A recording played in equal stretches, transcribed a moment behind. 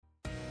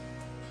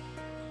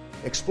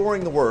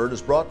Exploring the Word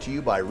is brought to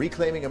you by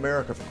Reclaiming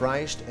America for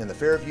Christ and the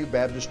Fairview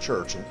Baptist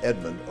Church in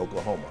Edmond,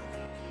 Oklahoma.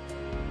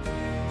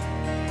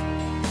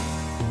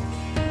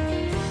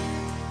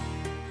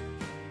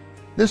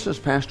 This is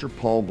Pastor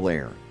Paul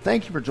Blair.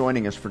 Thank you for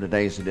joining us for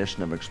today's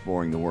edition of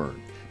Exploring the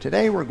Word.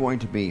 Today we're going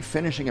to be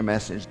finishing a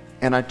message,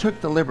 and I took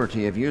the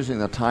liberty of using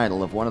the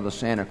title of one of the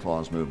Santa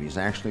Claus movies,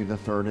 actually the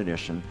third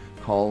edition,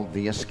 called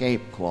The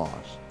Escape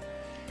Clause.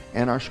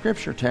 And our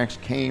scripture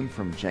text came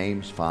from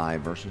James 5,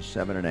 verses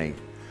 7 and 8,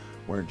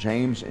 where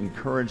James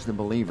encouraged the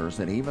believers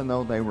that even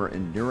though they were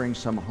enduring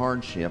some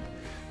hardship,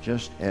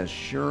 just as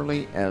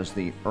surely as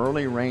the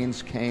early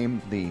rains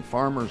came, the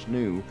farmers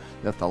knew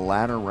that the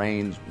latter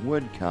rains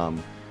would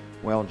come.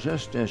 Well,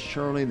 just as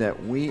surely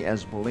that we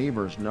as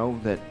believers know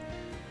that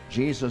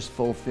Jesus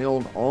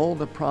fulfilled all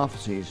the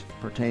prophecies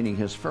pertaining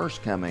his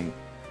first coming,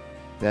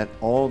 that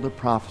all the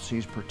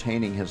prophecies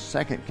pertaining his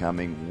second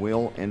coming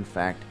will in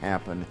fact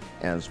happen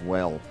as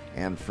well.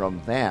 And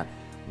from that,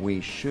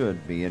 we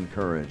should be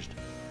encouraged.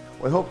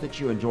 We hope that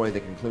you enjoy the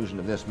conclusion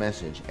of this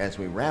message as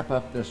we wrap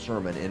up this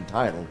sermon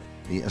entitled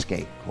The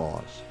Escape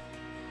Clause.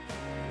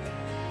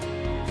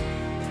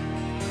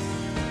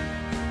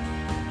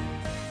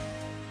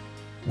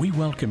 We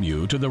welcome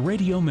you to the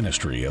radio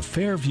ministry of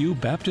Fairview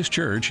Baptist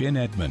Church in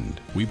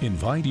Edmond. We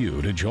invite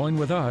you to join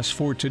with us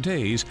for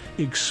today's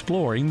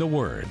Exploring the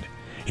Word.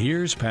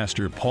 Here's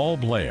Pastor Paul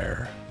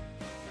Blair.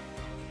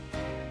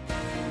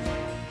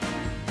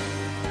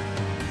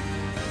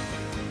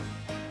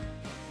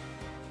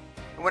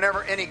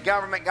 Whenever any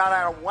government got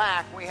out of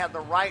whack, we had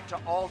the right to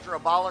alter,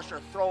 abolish, or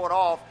throw it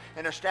off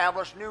and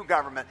establish new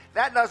government.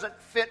 That doesn't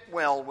fit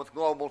well with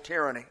global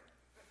tyranny.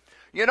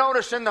 You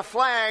notice in the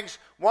flags,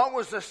 what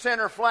was the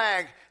center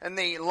flag and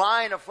the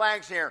line of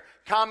flags here?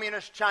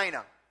 Communist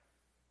China.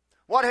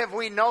 What have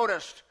we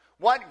noticed?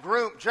 What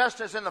group,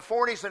 just as in the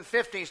 40s and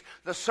 50s,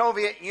 the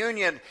Soviet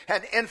Union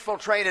had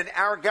infiltrated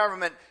our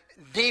government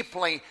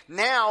deeply,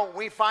 now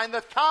we find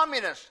the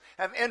communists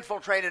have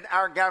infiltrated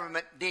our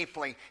government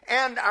deeply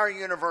and our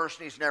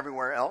universities and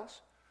everywhere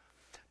else.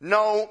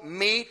 No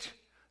meat.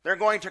 They're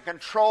going to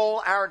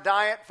control our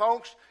diet,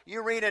 folks.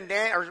 You read in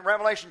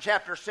Revelation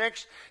chapter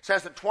 6, it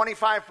says that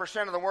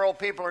 25% of the world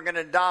people are going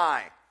to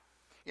die.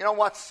 You know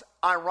what's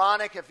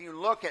ironic? If you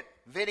look at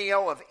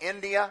video of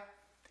India,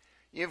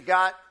 you've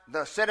got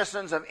the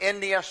citizens of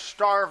India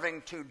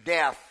starving to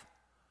death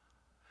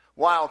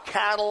while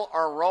cattle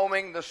are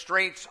roaming the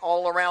streets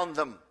all around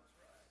them.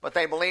 But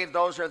they believe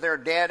those are their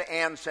dead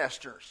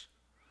ancestors.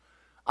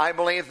 I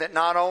believe that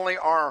not only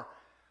are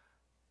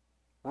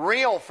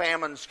real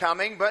famines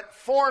coming, but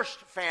forced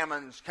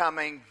famines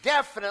coming,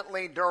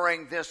 definitely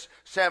during this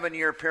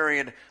 7-year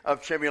period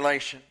of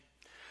tribulation.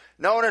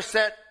 Notice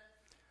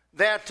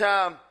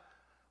that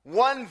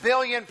 1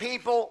 billion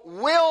people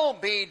will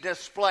be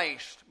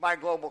displaced by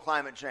global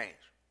climate change.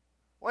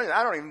 Well,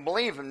 I don't even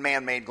believe in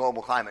man-made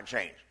global climate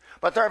change.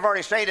 But they've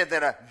already stated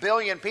that 1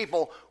 billion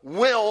people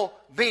will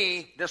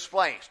be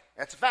displaced.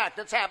 That's a fact.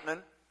 It's happening.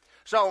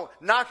 So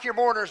knock your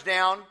borders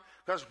down,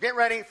 because get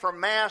ready for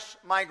mass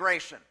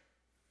migration.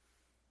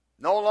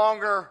 No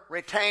longer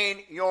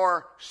retain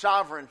your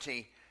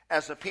sovereignty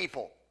as a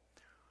people.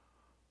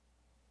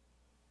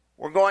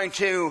 We're going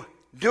to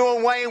do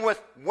away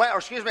with,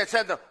 it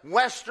said the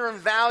Western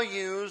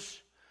values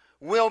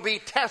will be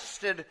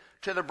tested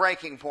to the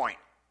breaking point.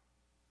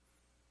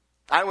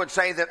 I would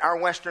say that our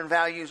Western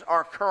values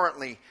are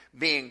currently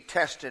being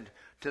tested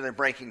to the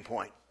breaking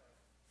point.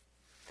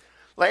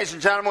 Ladies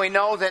and gentlemen, we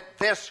know that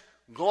this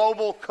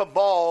global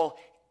cabal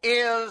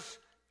is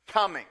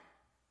coming.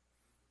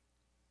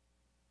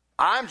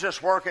 I'm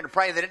just working to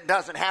pray that it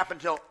doesn't happen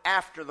until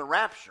after the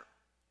rapture.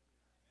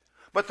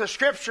 But the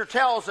scripture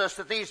tells us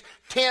that these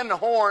 10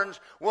 horns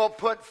will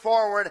put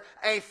forward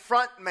a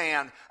front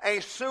man, a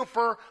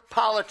super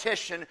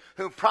politician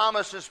who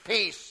promises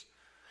peace.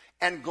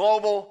 And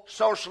global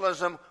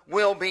socialism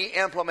will be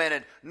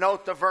implemented.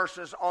 Note the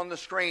verses on the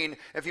screen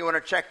if you want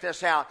to check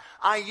this out.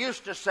 I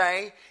used to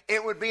say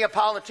it would be a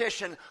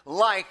politician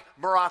like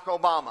Barack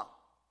Obama,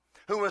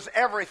 who was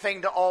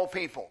everything to all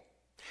people.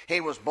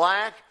 He was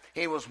black,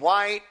 he was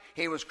white,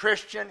 he was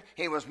Christian,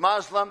 he was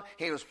Muslim,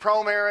 he was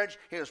pro-marriage,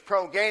 he was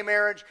pro-gay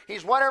marriage.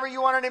 He's whatever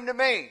you wanted him to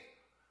be.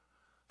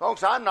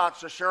 Folks, I'm not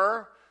so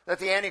sure that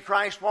the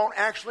Antichrist won't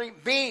actually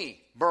be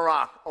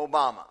Barack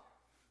Obama,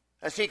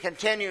 as he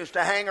continues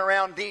to hang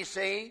around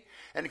D.C.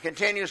 and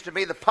continues to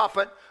be the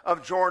puppet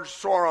of George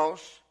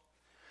Soros.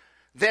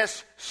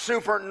 This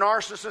super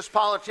narcissist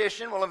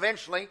politician will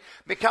eventually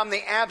become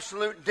the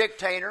absolute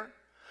dictator,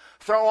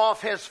 throw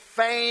off his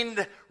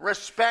feigned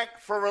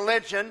respect for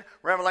religion,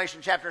 Revelation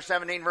chapter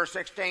 17, verse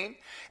 16,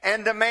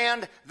 and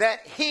demand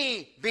that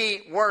he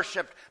be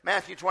worshipped,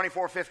 Matthew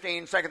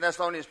 24:15, 2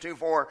 Thessalonians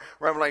 2:4,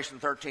 Revelation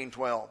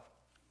 13:12.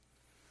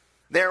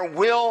 There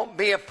will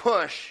be a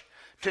push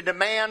to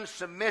demand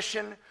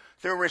submission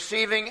through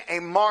receiving a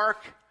mark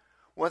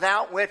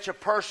without which a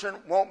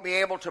person won't be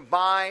able to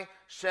buy,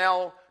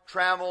 sell,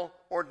 travel,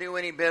 or do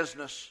any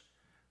business.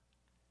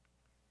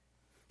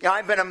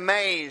 I've been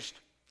amazed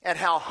at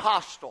how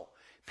hostile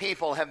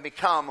people have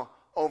become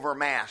over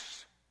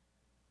masks.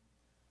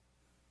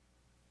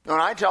 And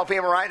I tell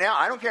people right now,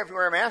 I don't care if you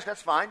wear a mask,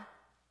 that's fine.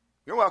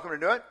 You're welcome to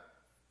do it.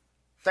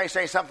 If they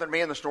say something to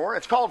me in the store,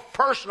 it's called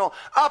personal.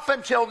 Up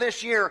until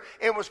this year,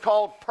 it was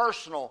called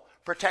personal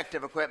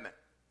protective equipment.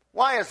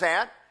 Why is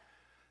that?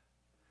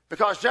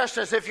 Because just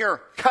as if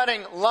you're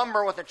cutting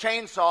lumber with a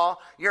chainsaw,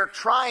 you're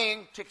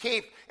trying to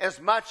keep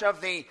as much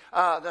of the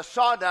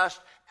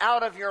sawdust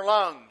out of your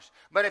lungs.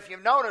 But if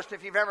you've noticed,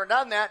 if you've ever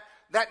done that,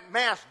 that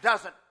mask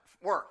doesn't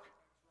work.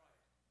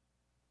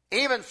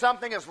 Even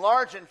something as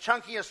large and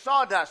chunky as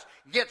sawdust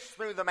gets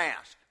through the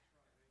mask.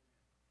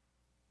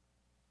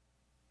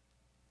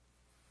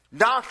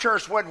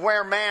 Doctors would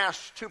wear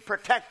masks to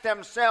protect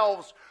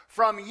themselves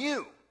from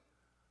you,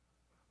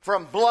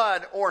 from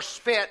blood or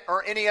spit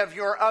or any of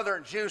your other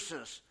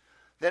juices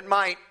that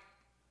might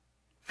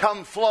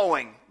come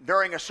flowing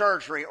during a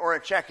surgery or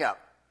a checkup.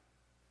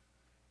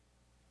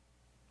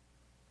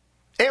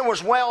 It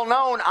was well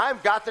known.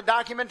 I've got the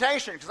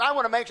documentation because I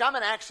want to make sure I'm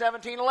an Acts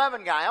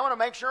 17:11 guy. I want to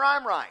make sure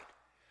I'm right.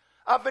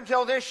 Up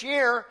until this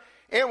year,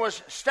 it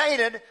was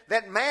stated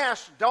that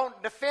masks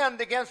don't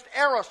defend against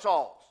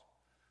aerosols.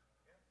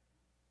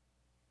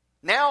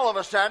 Now all of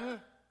a sudden,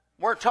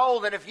 we're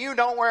told that if you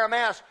don't wear a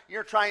mask,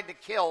 you're trying to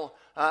kill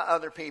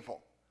other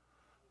people.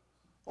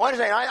 Why is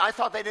that? I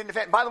thought they didn't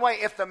defend. By the way,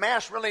 if the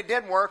mask really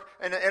did work,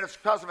 and it's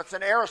because it's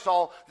an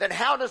aerosol, then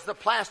how does the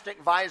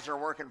plastic visor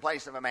work in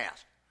place of a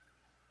mask?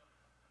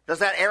 Does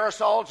that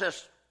aerosol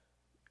just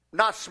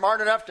not smart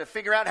enough to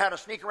figure out how to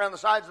sneak around the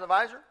sides of the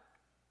visor?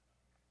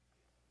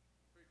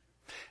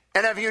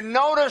 And have you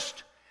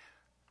noticed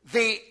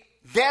the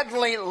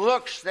deadly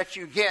looks that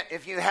you get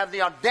if you have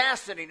the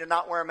audacity to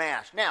not wear a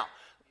mask? Now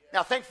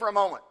think for a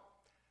moment.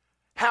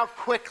 How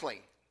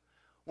quickly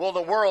will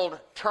the world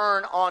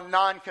turn on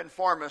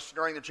nonconformists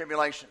during the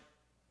tribulation?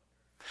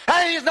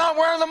 Hey, he's not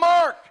wearing the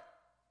mark.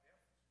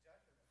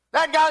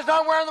 That guy's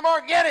not wearing the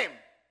mark. Get him.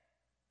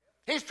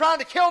 He's trying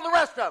to kill the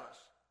rest of us.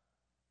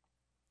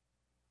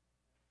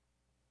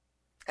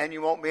 And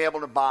you won't be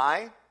able to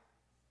buy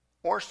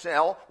or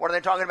sell. What are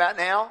they talking about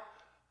now?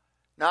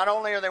 Not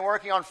only are they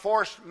working on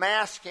forced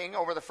masking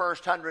over the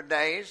first 100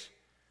 days,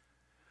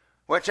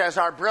 which, as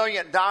our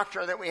brilliant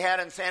doctor that we had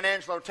in San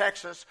Angelo,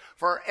 Texas,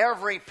 for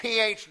every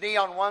PhD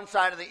on one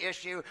side of the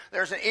issue,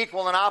 there's an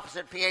equal and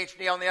opposite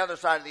PhD on the other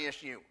side of the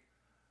issue.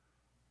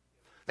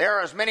 There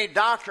are as many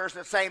doctors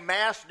that say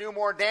masks do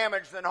more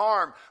damage than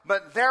harm,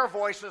 but their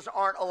voices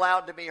aren't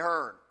allowed to be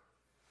heard.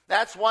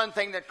 That's one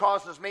thing that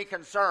causes me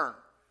concern.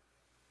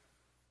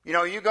 You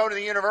know, you go to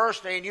the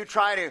university and you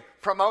try to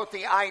promote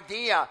the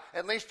idea,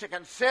 at least to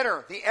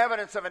consider the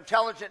evidence of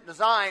intelligent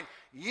design,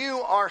 you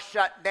are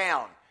shut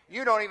down.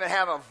 You don't even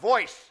have a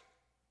voice.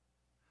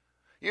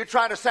 You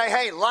try to say,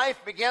 hey,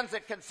 life begins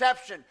at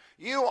conception.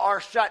 You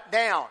are shut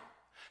down.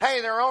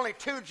 Hey, there are only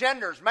two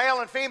genders, male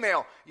and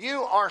female.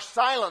 You are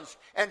silenced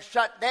and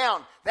shut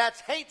down.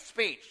 That's hate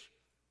speech.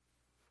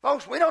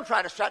 Folks, we don't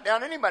try to shut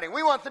down anybody.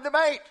 We want the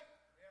debate.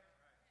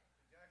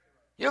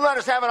 You let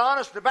us have an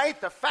honest debate,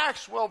 the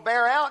facts will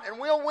bear out and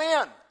we'll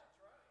win.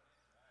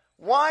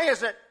 Why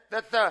is it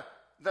that the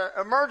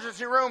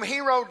emergency room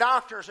hero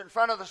doctors in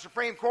front of the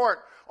Supreme Court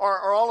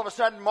are all of a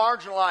sudden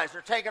marginalized?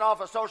 They're taken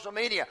off of social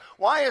media.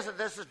 Why is it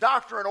this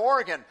doctor in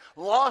Oregon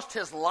lost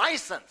his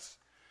license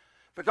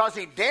because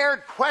he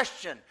dared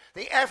question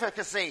the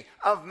efficacy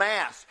of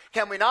masks?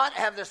 Can we not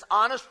have this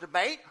honest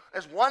debate?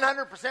 Is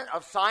 100%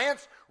 of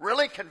science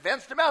really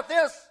convinced about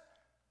this?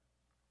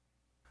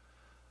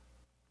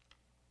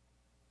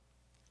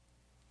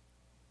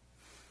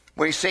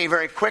 We see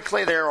very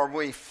quickly there will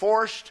be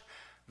forced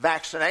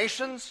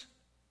vaccinations.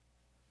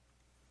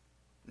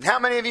 How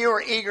many of you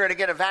are eager to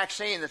get a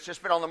vaccine that's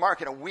just been on the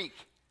market a week?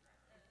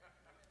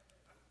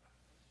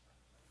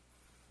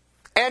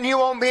 And you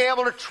won't be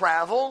able to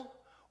travel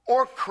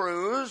or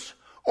cruise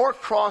or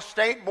cross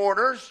state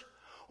borders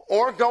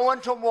or go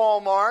into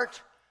Walmart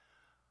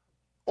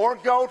or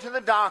go to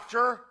the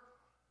doctor.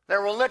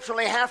 There will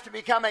literally have to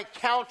become a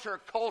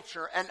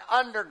counterculture, an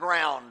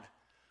underground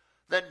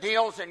that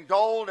deals in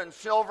gold and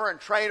silver and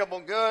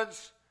tradable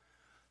goods,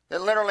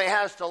 that literally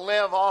has to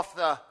live off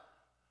the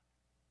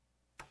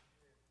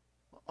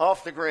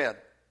grid.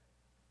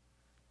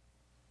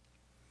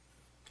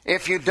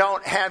 If you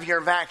don't have your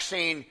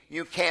vaccine,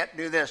 you can't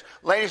do this.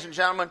 Ladies and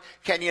gentlemen,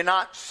 can you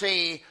not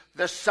see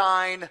the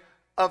sign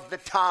of the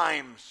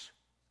times?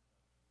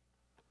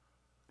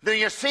 Do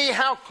you see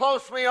how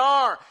close we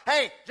are?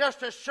 Hey,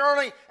 just as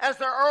surely as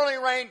the early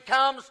rain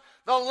comes,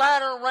 the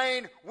latter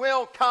rain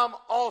will come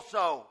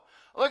also.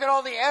 Look at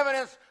all the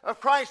evidence of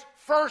Christ's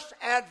first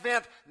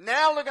advent.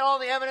 Now look at all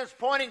the evidence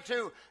pointing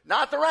to,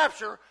 not the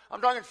rapture,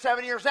 I'm talking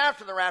 7 years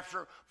after the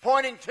rapture,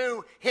 pointing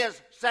to his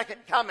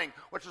second coming,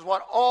 which is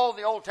what all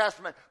the Old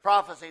Testament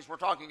prophecies were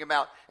talking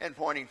about and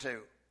pointing to.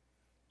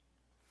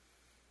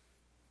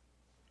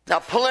 Now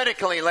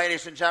politically,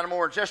 ladies and gentlemen,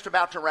 we're just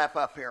about to wrap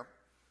up here.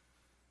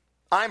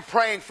 I'm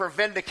praying for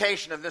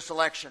vindication of this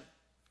election.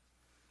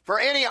 For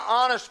any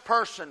honest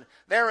person,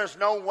 there is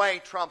no way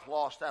Trump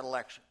lost that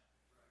election.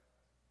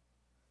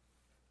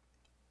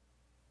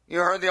 You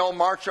heard the old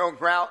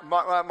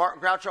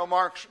Groucho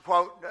Marx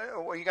quote,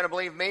 are you going to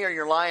believe me or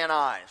your lying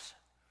eyes?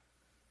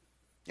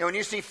 You know, when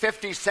you see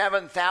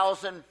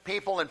 57,000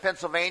 people in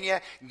Pennsylvania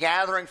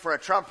gathering for a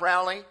Trump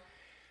rally,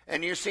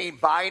 and you see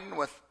Biden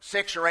with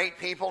 6 or 8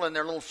 people in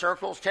their little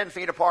circles, 10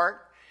 feet apart,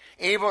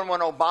 even when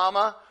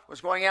Obama was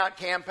going out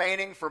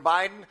campaigning for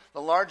Biden,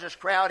 the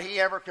largest crowd he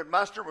ever could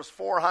muster was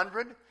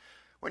 400.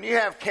 When you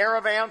have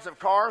caravans of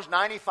cars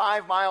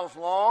 95 miles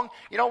long,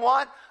 you know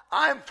what?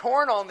 I'm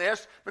torn on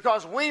this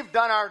because we've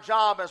done our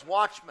job as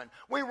watchmen.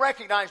 We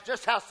recognize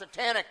just how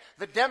satanic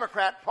the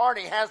Democrat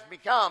Party has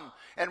become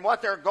and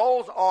what their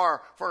goals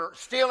are for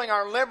stealing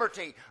our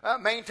liberty,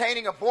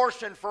 maintaining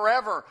abortion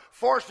forever,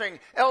 forcing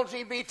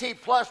LGBT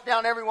plus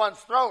down everyone's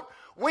throat.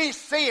 We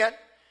see it.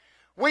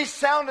 We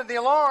sounded the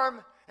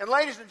alarm. And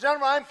ladies and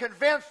gentlemen, I'm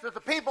convinced that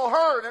the people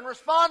heard and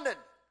responded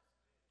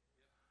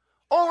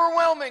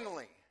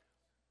overwhelmingly.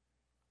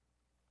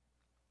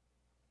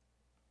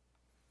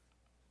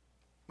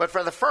 But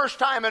for the first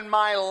time in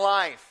my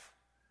life,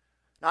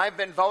 and I've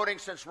been voting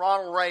since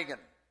Ronald Reagan,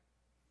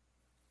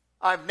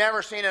 I've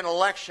never seen an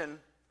election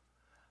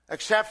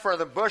except for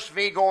the Bush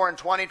v. Gore in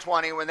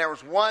 2020 when there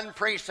was one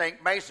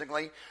precinct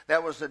basically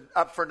that was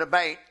up for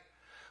debate.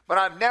 But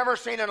I've never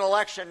seen an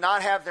election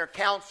not have their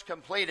counts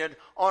completed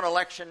on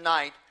election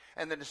night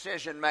and the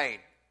decision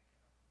made.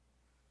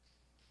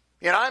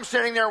 Yet I'm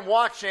sitting there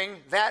watching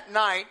that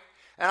night,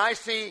 and I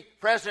see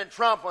President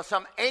Trump with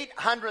some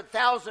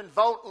 800,000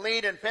 vote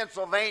lead in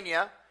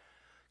Pennsylvania,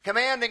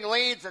 commanding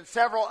leads in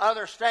several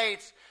other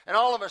states, and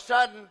all of a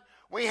sudden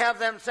we have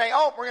them say,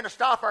 oh, we're going to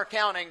stop our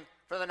counting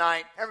for the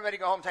night. Everybody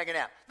go home, take a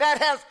nap. That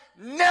has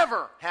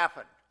never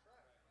happened.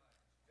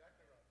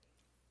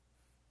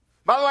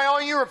 By the way,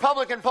 all you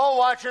Republican poll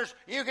watchers,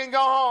 you can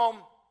go home.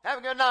 Have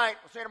a good night.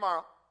 We'll see you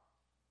tomorrow.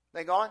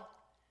 They gone?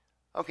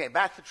 Okay,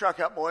 back the truck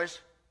up, boys.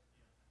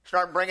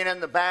 Start bringing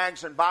in the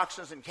bags and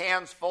boxes and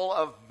cans full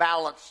of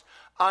ballots,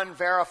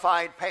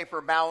 unverified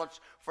paper ballots.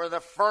 For the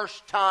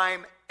first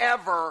time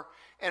ever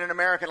in an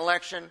American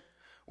election,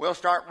 we'll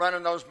start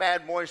running those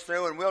bad boys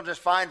through, and we'll just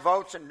find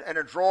votes in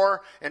a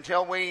drawer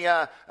until we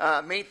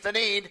meet the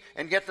need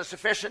and get the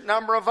sufficient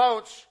number of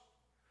votes.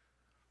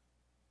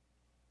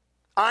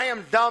 I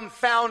am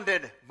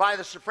dumbfounded by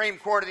the Supreme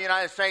Court of the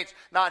United States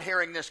not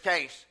hearing this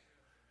case.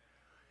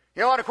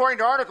 You know what? According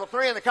to Article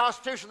 3 in the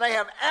Constitution, they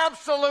have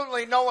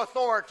absolutely no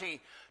authority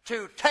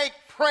to take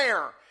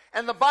prayer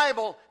and the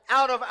Bible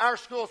out of our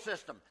school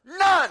system.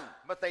 None!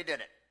 But they did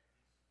it.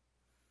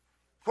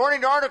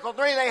 According to Article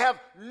 3, they have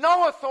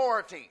no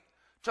authority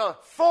to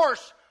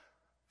force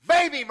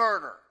baby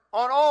murder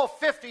on all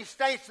 50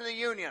 states in the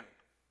Union.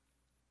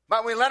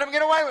 But we let them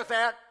get away with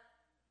that.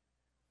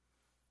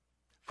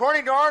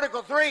 According to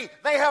Article 3,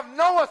 they have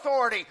no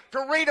authority to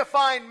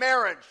redefine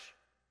marriage.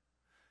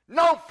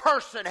 No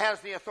person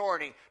has the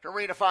authority to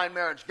redefine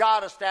marriage.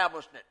 God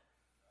established it.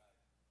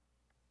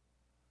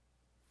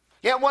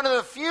 Yet one of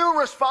the few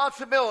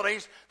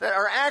responsibilities that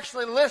are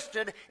actually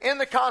listed in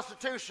the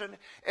Constitution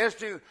is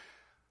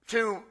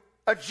to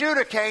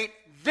adjudicate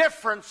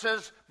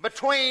differences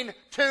between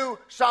two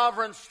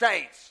sovereign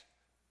states.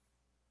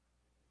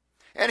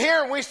 And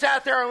here we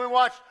sat there and we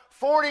watched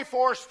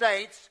 44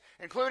 states,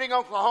 including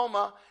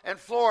Oklahoma and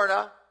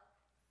Florida,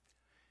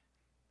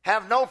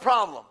 have no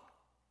problem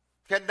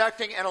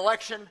conducting an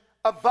election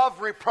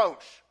above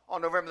reproach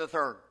on November the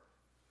 3rd.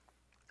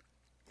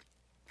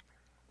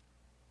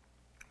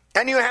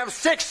 And you have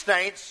 6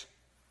 states,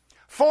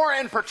 4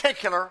 in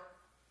particular,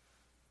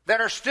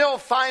 that are still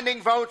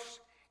finding votes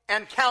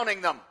and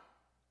counting them.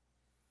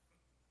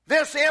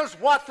 This is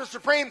what the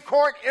Supreme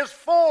Court is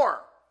for.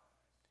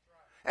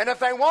 And if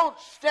they won't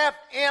step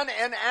in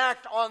and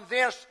act on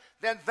this,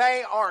 then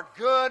they are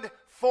good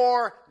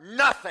for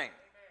nothing.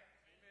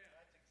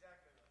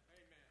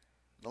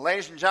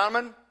 Ladies and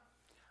gentlemen,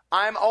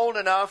 I'm old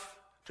enough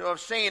to have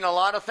seen a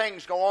lot of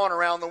things go on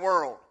around the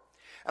world.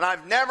 And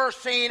I've never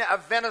seen a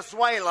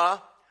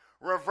Venezuela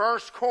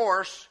reverse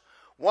course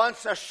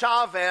once a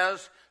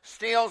Chavez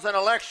steals an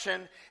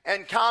election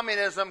and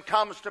communism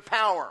comes to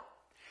power.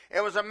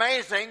 It was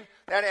amazing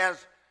that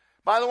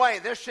by the way,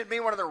 this should be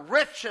one of the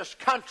richest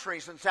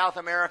countries in South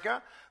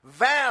America,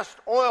 vast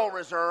oil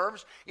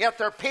reserves, yet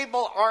their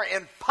people are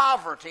in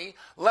poverty,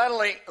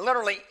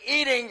 literally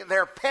eating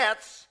their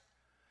pets,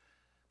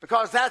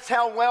 because that's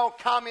how well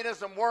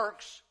communism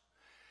works.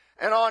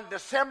 And on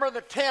December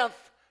the 10th,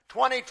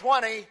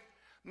 2020,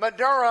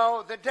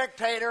 Maduro, the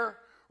dictator,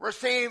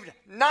 received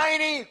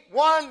 91%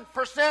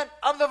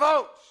 of the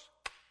votes.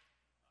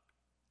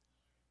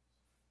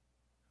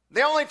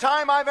 The only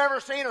time I've ever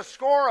seen a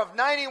score of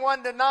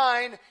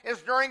 91-9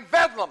 is during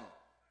Bedlam.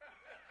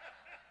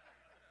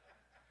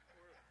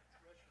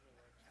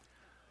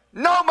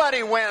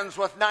 Nobody wins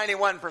with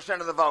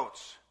 91% of the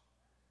votes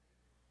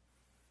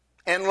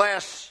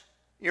unless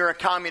you're a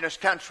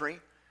communist country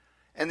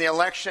and the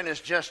election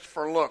is just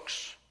for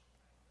looks.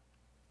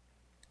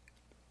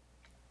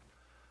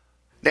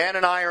 Dan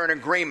and I are in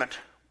agreement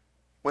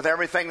with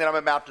everything that I'm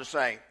about to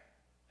say.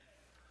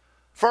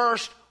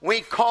 First,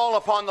 we call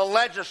upon the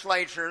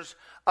legislatures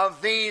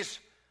of these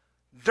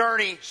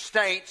dirty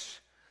states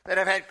that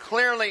have had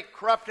clearly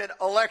corrupted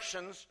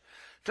elections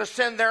to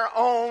send their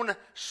own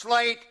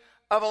slate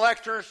of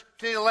electors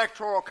to the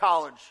Electoral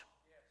College.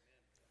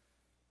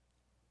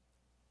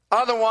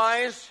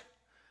 Otherwise,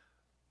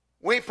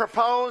 we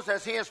propose,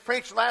 as he has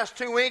preached the last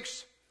 2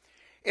 weeks,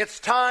 it's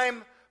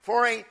time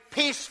for a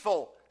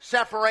peaceful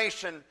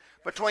separation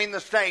between the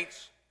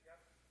states.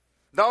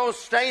 Those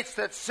states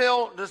that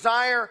still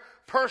desire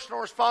personal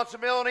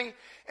responsibility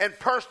and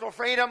personal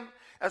freedom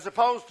as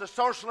opposed to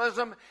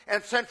socialism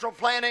and central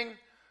planning.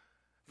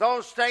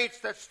 Those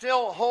states that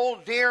still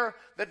hold dear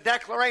the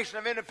Declaration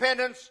of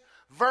Independence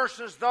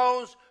versus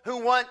those who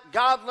want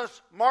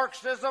godless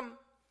Marxism.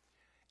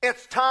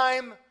 It's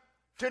time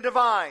to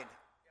divide.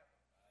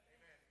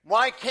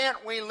 Why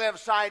can't we live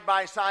side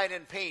by side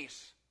in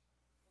peace?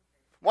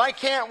 Why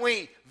can't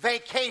we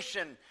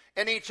vacation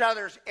in each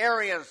other's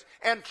areas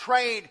and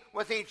trade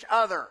with each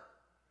other?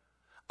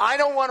 I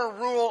don't want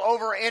to rule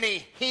over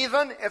any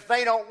heathen if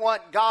they don't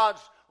want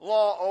God's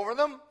law over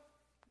them,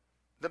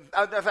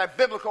 a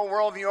biblical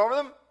worldview over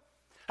them.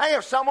 Hey,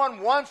 if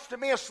someone wants to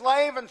be a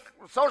slave in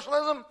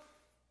socialism,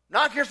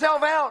 knock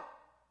yourself out.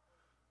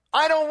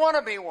 I don't want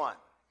to be one.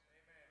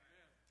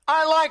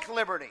 I like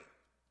liberty.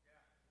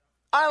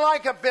 I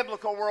like a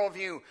biblical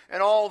worldview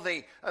and all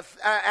the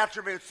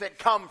attributes that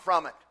come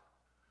from it.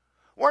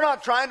 We're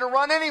not trying to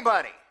run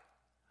anybody.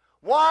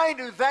 Why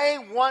do they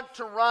want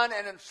to run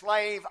and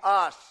enslave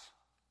us?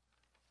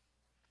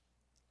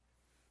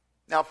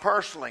 Now,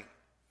 personally,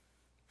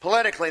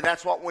 politically,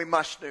 that's what we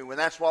must do, and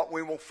that's what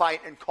we will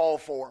fight and call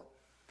for.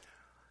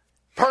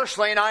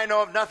 Personally, and I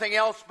know of nothing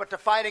else but to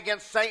fight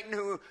against Satan,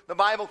 who the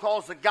Bible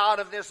calls the god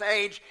of this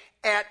age,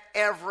 at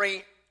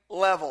every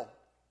level.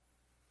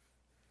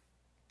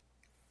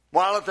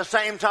 While at the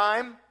same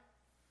time,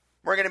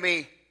 we're going to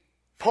be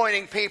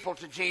pointing people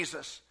to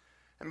Jesus.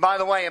 And by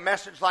the way, a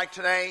message like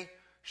today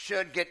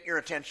should get your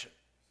attention.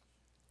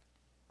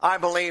 I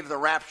believe the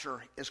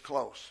rapture is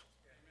close.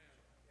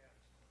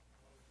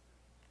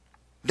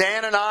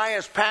 Dan and I,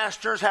 as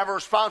pastors, have a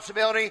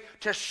responsibility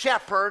to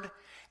shepherd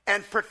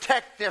and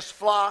protect this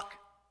flock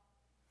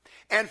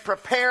and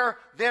prepare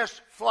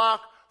this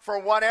flock for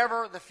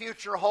whatever the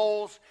future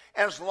holds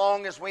as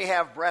long as we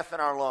have breath in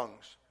our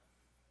lungs.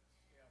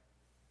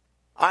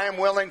 I am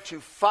willing to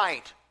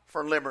fight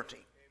for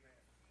liberty.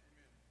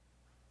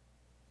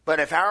 But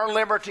if our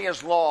liberty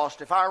is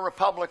lost, if our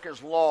republic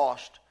is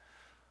lost,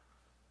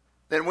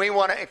 then we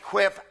want to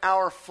equip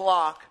our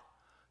flock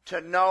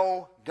to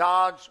know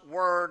God's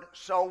word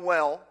so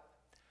well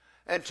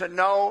and to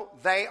know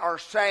they are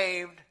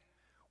saved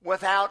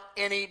without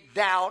any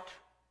doubt,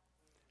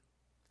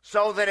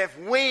 so that if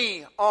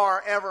we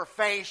are ever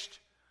faced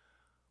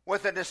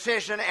with a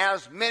decision,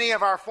 as many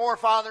of our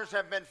forefathers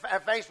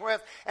have faced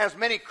with, as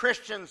many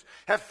Christians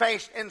have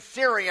faced in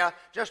Syria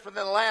just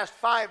within the last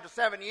 5 to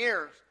 7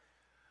 years,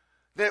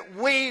 that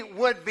we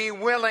would be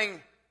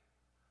willing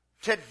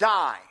to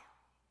die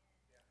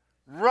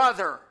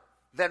rather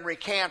than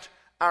recant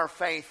our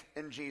faith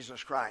in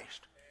Jesus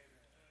Christ.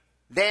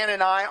 Dan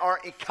and I are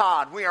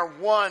echad. We are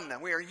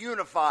one. We are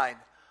unified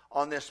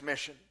on this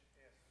mission.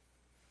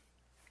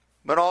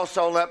 But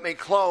also let me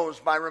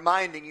close by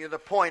reminding you the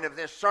point of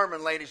this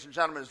sermon, ladies and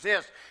gentlemen, is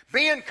this.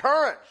 Be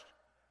encouraged.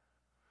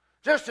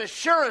 Just as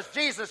sure as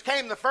Jesus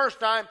came the first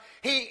time,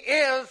 he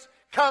is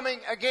coming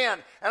again.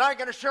 And I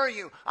can assure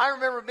you, I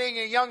remember being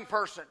a young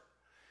person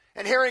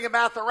and hearing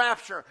about the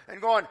rapture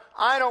and going,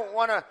 I don't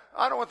want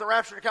the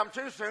rapture to come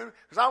too soon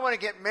because I want to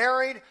get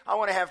married, I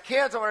want to have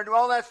kids, I want to do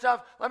all that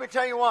stuff. Let me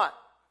tell you what,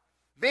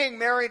 being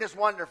married is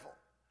wonderful.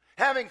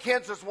 Having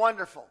kids is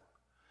wonderful.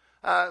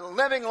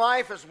 Living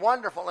life is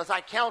wonderful as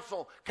I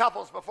counsel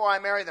couples before I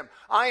marry them.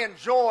 I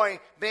enjoy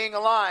being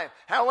alive.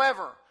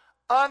 However,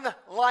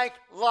 unlike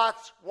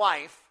Lot's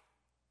wife,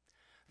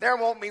 there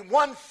won't be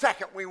 1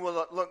 second we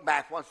will look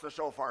back once the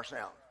shofar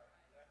sounds.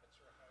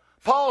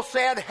 Paul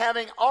said,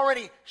 having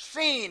already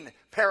seen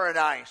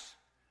paradise,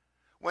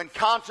 when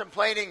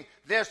contemplating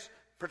this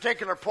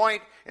particular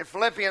point in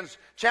Philippians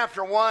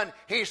chapter 1,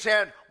 he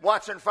said,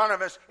 what's in front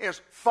of us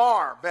is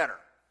far better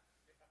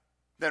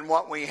than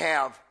what we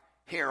have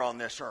here on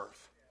this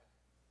earth.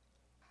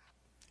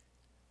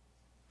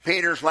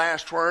 Peter's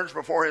last words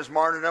before his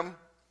martyrdom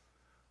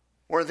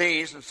were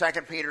these in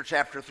 2 Peter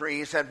chapter 3.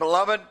 He said,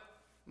 Beloved,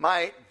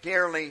 my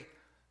dearly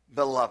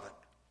beloved,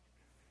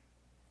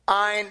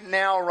 I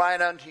now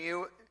write unto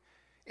you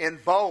in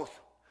both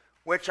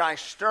which I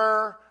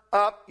stir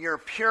up your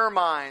pure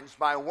minds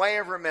by way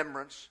of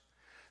remembrance,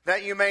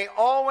 that you may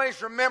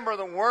always remember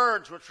the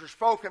words which were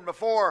spoken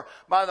before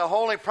by the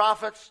holy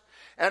prophets,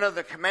 and of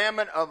the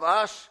commandment of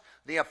us,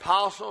 the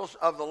apostles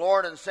of the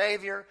Lord and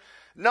Savior,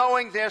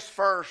 knowing this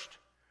first,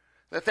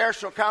 that there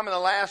shall come in the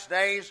last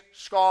days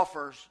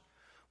scoffers,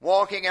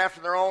 walking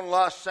after their own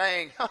lust,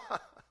 saying,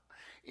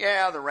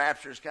 yeah, the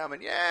rapture's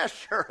coming. Yeah,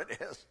 sure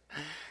it is.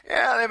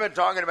 Yeah, they've been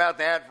talking about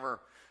that for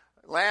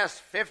the last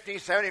 50,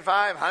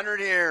 75, 100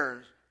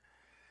 years.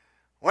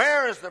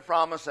 Where is the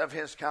promise of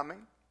his coming?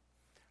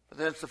 But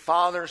since the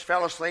fathers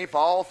fell asleep,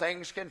 all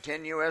things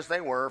continue as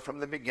they were from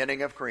the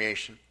beginning of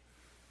creation.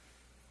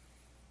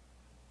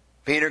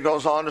 Peter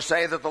goes on to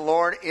say that the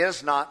Lord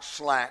is not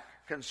slack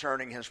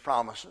concerning his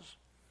promises,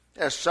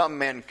 as some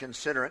men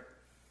consider it.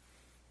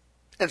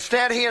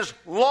 Instead, he is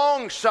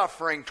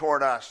long-suffering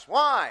toward us.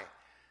 Why?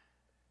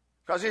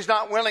 Because he's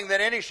not willing that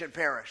any should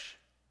perish,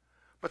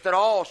 but that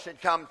all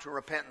should come to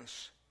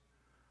repentance.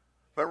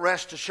 But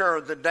rest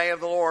assured, the day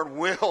of the Lord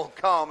will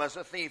come as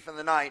a thief in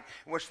the night,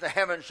 in which the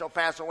heavens shall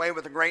pass away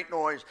with a great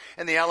noise,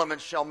 and the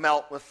elements shall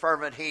melt with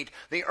fervent heat.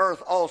 The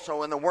earth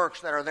also and the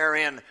works that are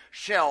therein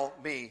shall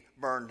be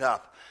burned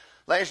up.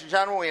 Ladies and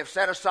gentlemen, we have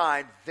set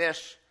aside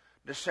this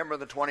December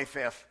the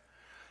 25th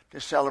to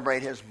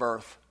celebrate his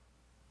birth.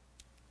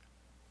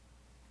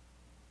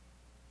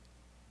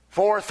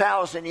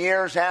 4,000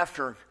 years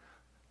after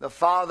the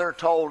Father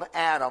told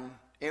Adam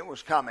it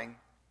was coming,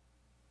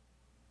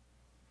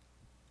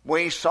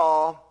 we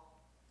saw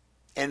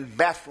in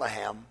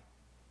Bethlehem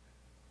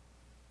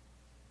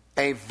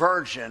a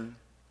virgin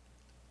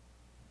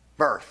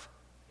birth.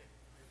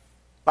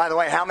 By the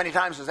way, how many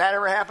times has that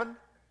ever happened?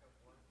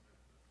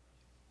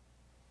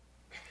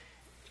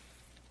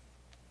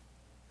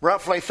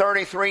 Roughly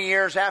 33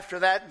 years after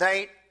that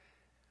date,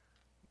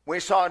 we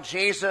saw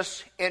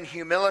Jesus in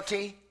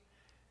humility.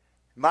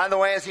 By the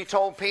way, as he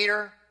told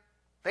Peter,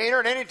 Peter,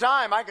 at any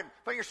time I can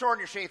put your sword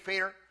in your sheath,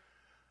 Peter.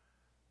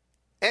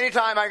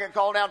 Anytime I can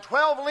call down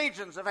 12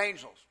 legions of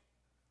angels.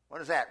 What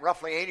is that?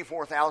 Roughly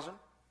 84,000?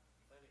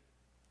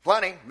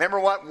 Plenty. Remember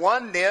what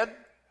one did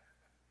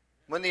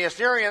when the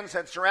Assyrians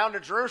had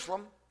surrounded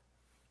Jerusalem?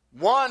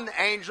 One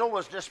angel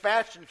was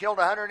dispatched and killed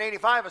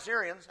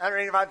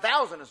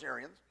 185,000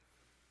 Assyrians.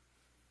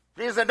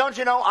 Jesus said, don't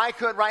you know I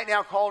could right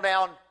now call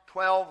down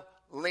 12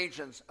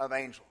 legions of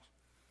angels?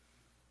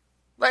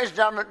 Ladies and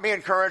gentlemen, be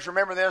encouraged.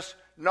 Remember this.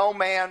 No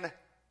man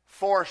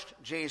forced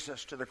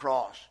Jesus to the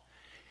cross.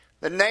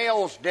 The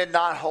nails did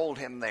not hold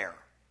him there.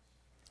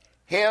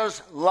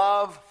 His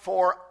love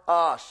for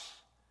us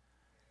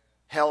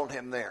held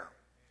him there.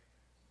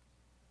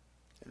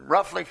 And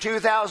roughly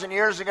 2,000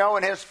 years ago,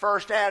 in his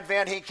first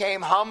advent, he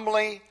came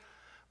humbly,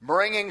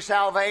 bringing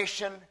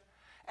salvation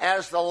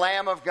as the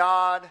Lamb of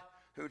God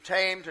who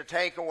came to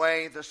take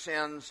away the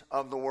sins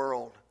of the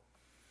world.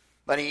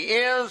 But he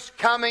is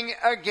coming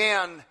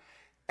again,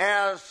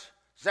 as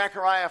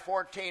Zechariah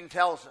 14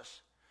 tells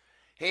us.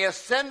 He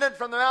ascended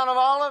from the Mount of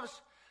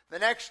Olives. The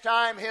next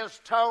time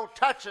his toe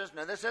touches,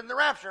 now this isn't the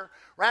rapture.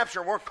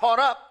 Rapture, we're caught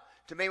up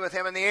to be with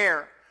him in the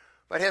air.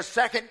 But his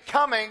second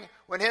coming,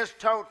 when his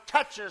toe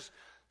touches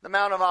the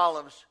Mount of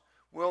Olives,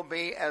 will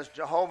be as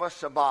Jehovah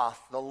Sabaoth,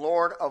 the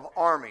Lord of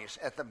armies,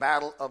 at the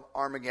battle of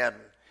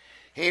Armageddon.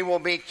 He will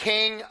be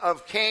King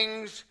of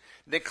kings,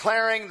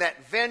 declaring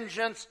that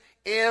vengeance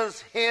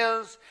is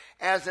his,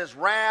 as his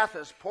wrath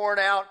is poured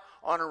out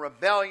on a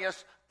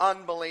rebellious,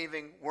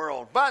 unbelieving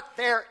world. But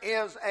there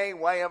is a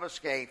way of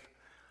escape.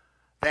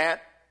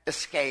 That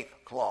escape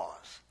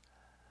clause.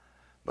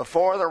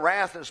 Before the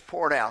wrath is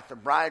poured out, the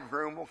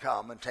bridegroom will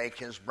come and take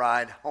his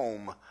bride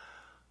home.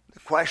 The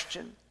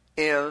question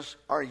is,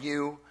 are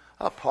you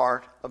a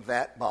part of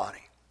that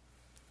body?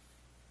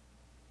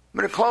 I'm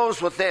going to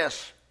close with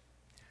this.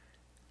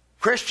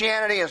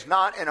 Christianity is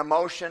not an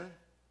emotion.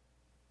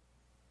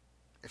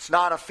 It's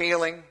not a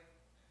feeling. In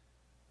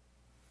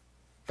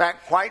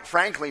fact, quite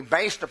frankly,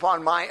 based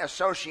upon my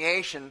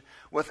association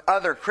with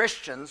other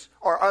Christians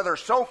or other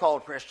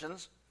so-called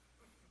Christians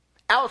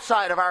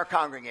outside of our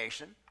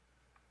congregation,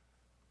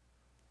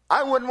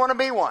 I wouldn't want to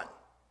be one.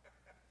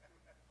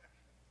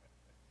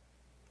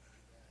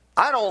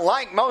 I don't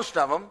like most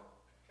of them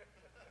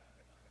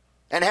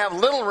and have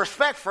little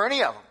respect for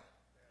any of them.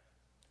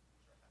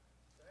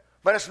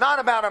 But it's not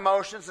about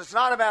emotions. It's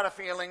not about a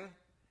feeling.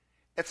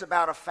 It's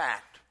about a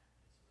fact.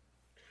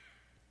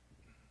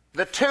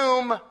 The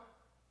tomb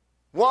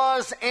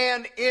was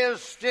and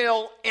is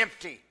still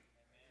empty.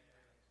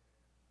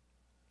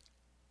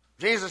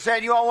 Jesus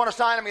said, you all want a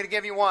sign? I'm going to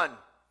give you one.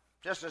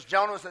 Just as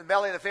Jonah was in the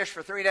belly of the fish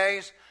for 3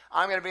 days,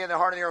 I'm going to be in the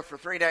heart of the earth for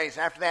 3 days.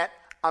 After that,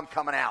 I'm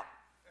coming out.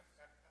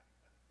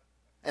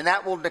 And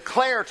that will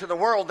declare to the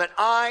world that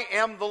I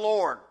am the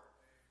Lord.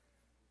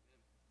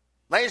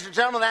 Ladies and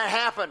gentlemen, that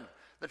happened.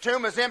 The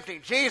tomb is empty.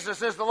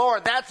 Jesus is the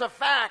Lord. That's a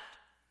fact.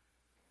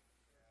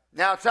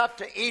 Now it's up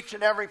to each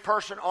and every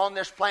person on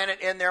this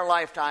planet in their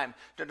lifetime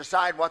to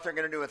decide what they're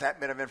going to do with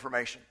that bit of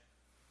information.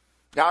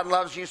 God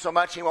loves you so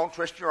much, he won't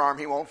twist your arm.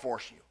 He won't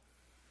force you.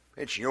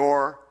 It's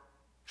your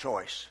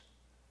choice.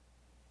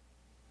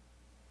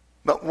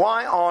 But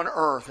why on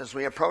earth, as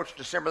we approach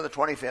December the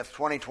 25th,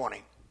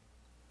 2020,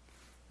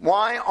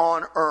 why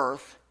on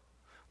earth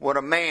would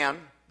a man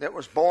that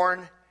was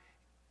born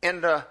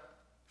into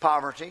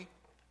poverty,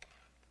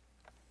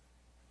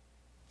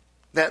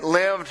 that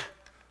lived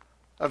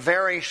a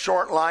very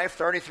short life,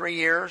 33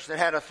 years, that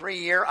had a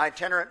 3-year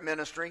itinerant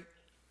ministry,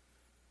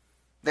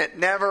 that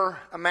never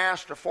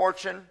amassed a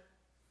fortune,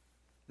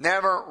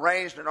 never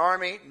raised an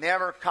army,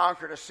 never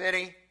conquered a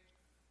city,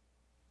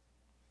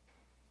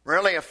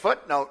 really a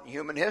footnote in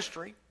human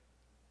history.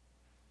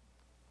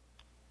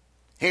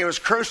 He was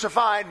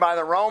crucified by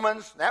the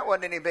Romans. That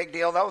wasn't any big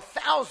deal, though.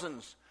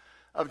 Thousands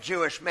of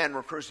Jewish men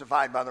were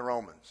crucified by the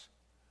Romans.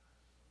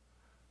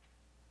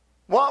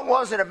 What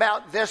was it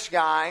about this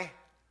guy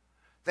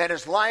that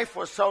his life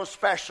was so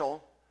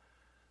special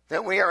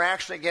that we are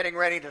actually getting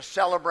ready to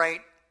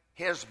celebrate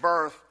his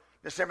birth,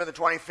 December the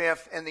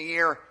 25th, in the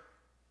year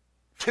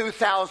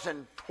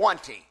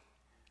 2020?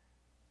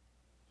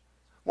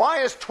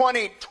 Why is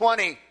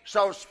 2020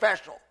 so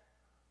special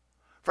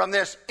from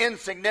this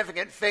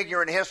insignificant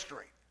figure in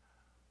history?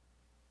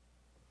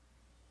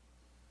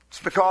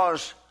 It's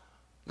because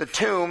the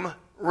tomb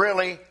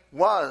really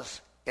was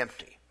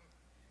empty.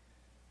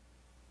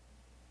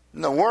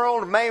 And the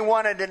world may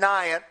want to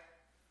deny it,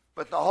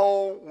 but the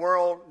whole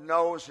world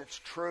knows it's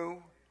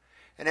true.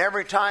 And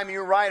every time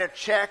you write a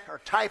check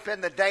or type in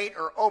the date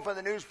or open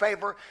the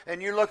newspaper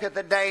and you look at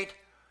the date,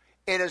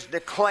 it is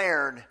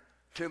declared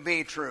to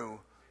be true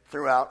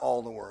throughout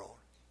all the world.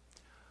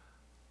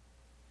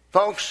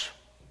 Folks,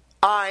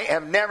 I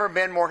have never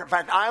been more... In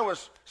fact, I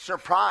was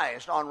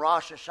surprised on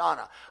Rosh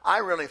Hashanah. I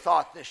really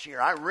thought this year,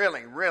 I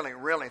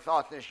really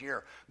thought this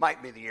year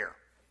might be the year.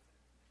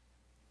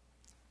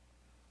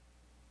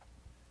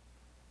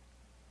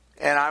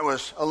 And I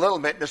was a little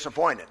bit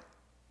disappointed.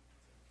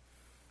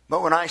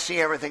 But when I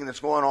see everything that's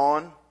going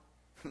on,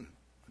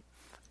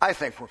 I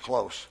think we're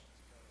close.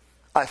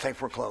 I think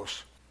we're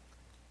close.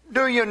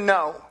 Do you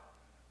know,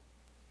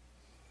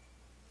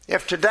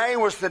 if today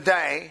was the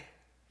day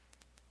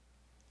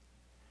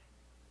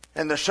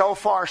and the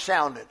shofar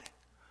sounded,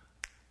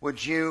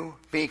 would you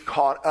be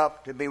caught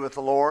up to be with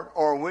the Lord?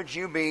 Or would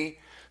you be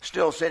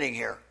still sitting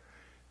here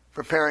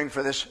preparing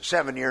for this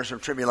 7 years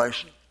of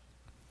tribulation?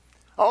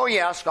 Oh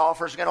yeah,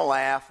 scoffers are going to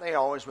laugh. They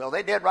always will.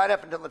 They did right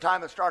up until the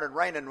time it started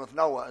raining with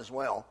Noah as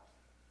well.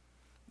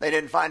 They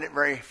didn't find it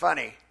very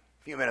funny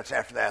a few minutes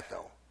after that,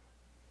 though.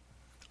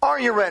 Are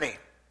you ready?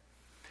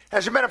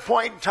 Has there been a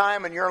point in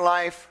time in your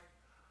life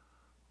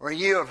where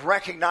you have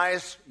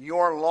recognized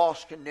your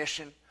lost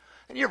condition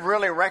and you've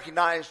really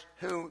recognized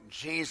who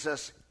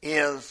Jesus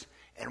is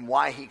and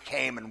why he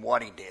came and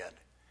what he did?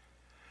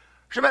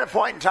 Has there been a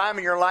point in time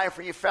in your life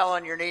where you fell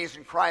on your knees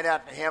and cried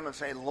out to him and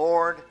say,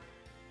 Lord,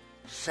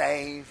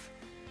 save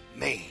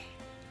me?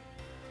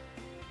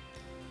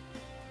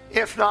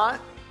 If not,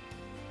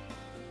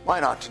 why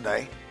not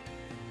today?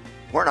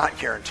 We're not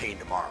guaranteed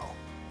tomorrow.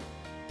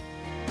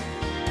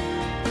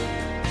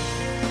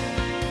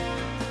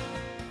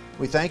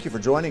 We thank you for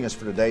joining us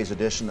for today's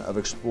edition of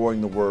Exploring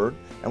the Word,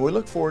 and we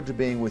look forward to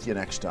being with you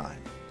next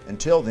time.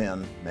 Until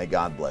then, may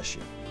God bless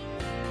you.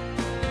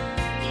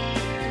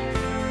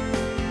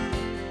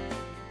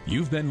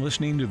 You've been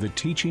listening to the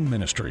teaching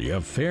ministry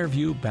of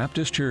Fairview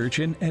Baptist Church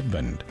in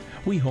Edmond.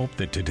 We hope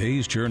that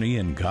today's journey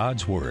in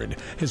God's Word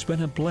has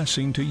been a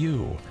blessing to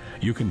you.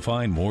 You can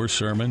find more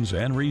sermons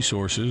and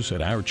resources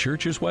at our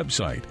church's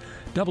website,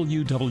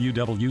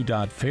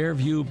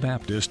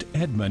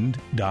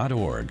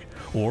 www.fairviewbaptistedmond.org,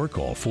 or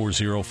call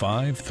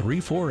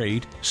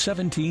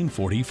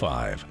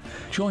 405-348-1745.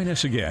 Join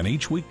us again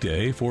each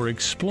weekday for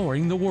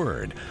Exploring the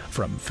Word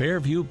from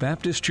Fairview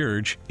Baptist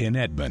Church in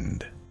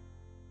Edmond.